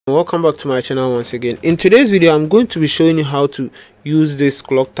Welcome back to my channel once again. In today's video, I'm going to be showing you how to use this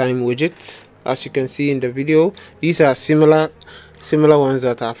clock time widget. As you can see in the video, these are similar ones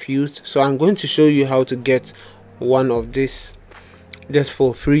that I've used, so I'm going to show you how to get one of this just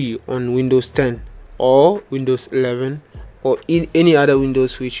for free on Windows 10 or Windows 11 or in any other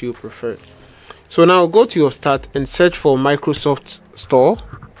Windows which you prefer. So now go to your start and search for Microsoft Store.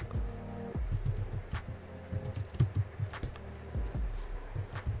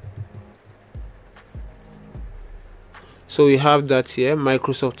 So we have that here,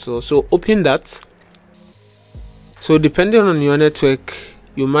 Microsoft Store. So open that. So depending on your network,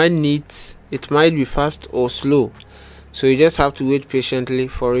 you might need, it might be fast or slow, so you just have to wait patiently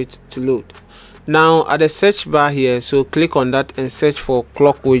for it to load. Now at the search bar here, so click on that and search for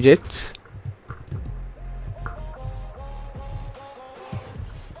clock widget.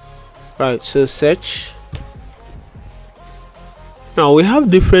 Right, so search. Now we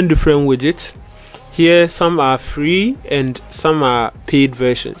have different widgets here. Some are free and some are paid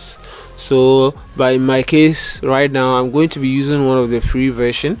versions. So by my case right now, I'm going to be using one of the free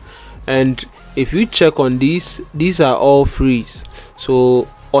version, and if you check on these are all free. So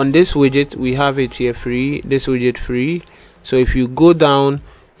on this widget we have it here free, this widget free. So if you go down,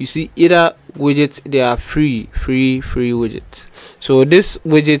 you see either widgets, they are free widgets. So this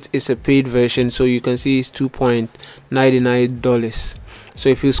widget is a paid version, so you can see it's $2.99. So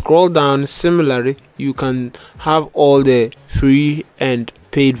if you scroll down, similarly you can have all the free and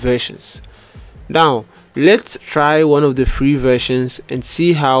paid versions. Now let's try one of the free versions and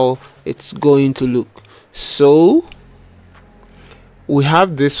see how it's going to look. So we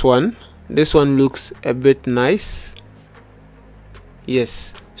have this one looks a bit nice.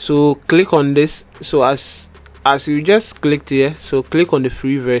 Yes, so click on this. So as you just clicked here, so click on the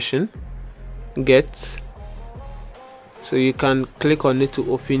free version, get. So you can click on it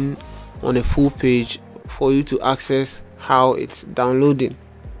to open on a full page for you to access how it's downloading.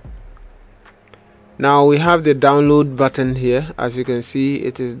 Now we have the download button here. As you can see,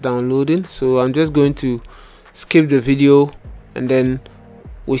 it is downloading. So I'm just going to skip the video and then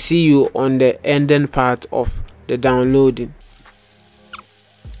we see you on the ending part of the downloading.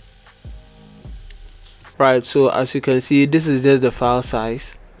 Right, so as you can see, this is just the file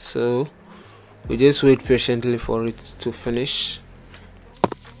size. So we just wait patiently for it to finish.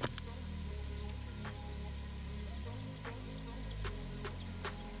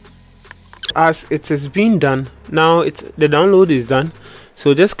 As it is being done, now the download is done,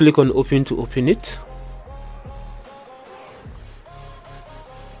 so just click on open to open it.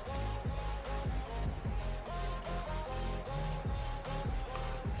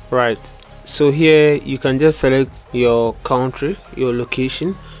 Right, so here you can just select your country, your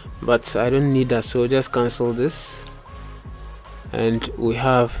location, but I don't need that, so just cancel this, and we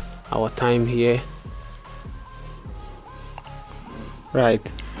have our time here. Right,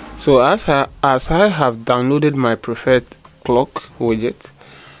 so as I have downloaded my preferred clock widget,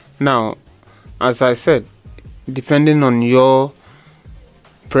 now as I said, depending on your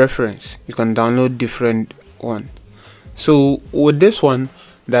preference, you can download different one. So with this one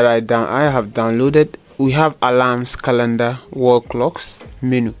that I have downloaded, we have alarms, calendar, wall clocks,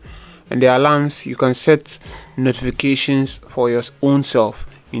 menu, and the alarms, you can set notifications for your own self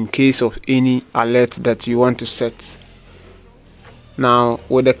in case of any alert that you want to set. Now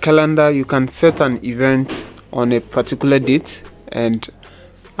with the calendar, you can set an event on a particular date and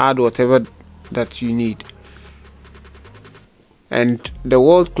add whatever that you need. And the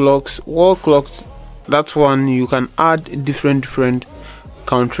wall clocks, that one you can add different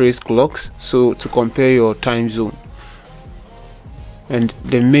countries clocks, so to compare your time zone. And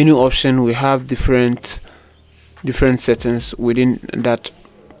the menu option, we have different settings within that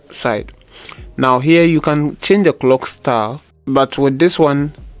side. Now here you can change the clock style, but with this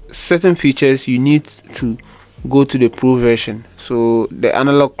one, certain features you need to go to the pro version. So the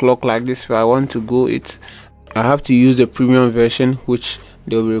analog clock like this, if I want to go it, I have to use the premium version, which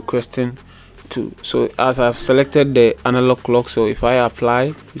they'll be requesting to. So as I've selected the analog clock, so if I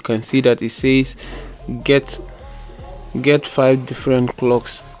apply, you can see that it says get 5 different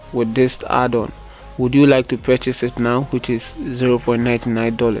clocks with this add-on. Would you like to purchase it now, which is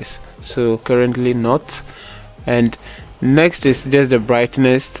 $0.99? So currently not. And next is just the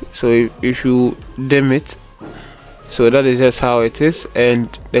brightness. So if you dim it, so that is just how it is. And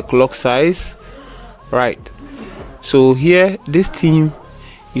the clock size. Right, so here this theme,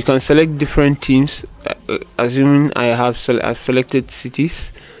 you can select different themes. Assuming I've selected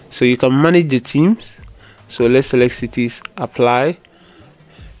cities, so you can manage the themes. So let's select cities, apply,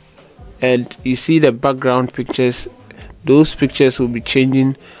 and you see the background pictures those pictures will be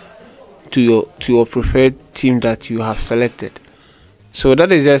changing to your preferred theme that you have selected. So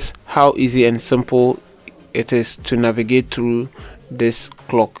that is just how easy and simple it is to navigate through this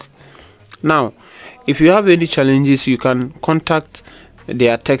clock. Now, if you have any challenges, you can contact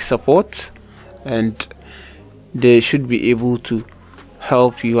their tech support and they should be able to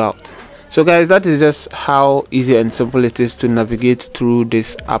help you out. So guys, that is just how easy and simple it is to navigate through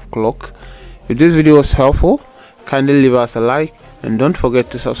this app clock. If this video was helpful, kindly leave us a like and don't forget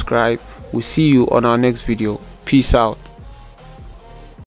to subscribe. We'll see you on our next video. Peace out.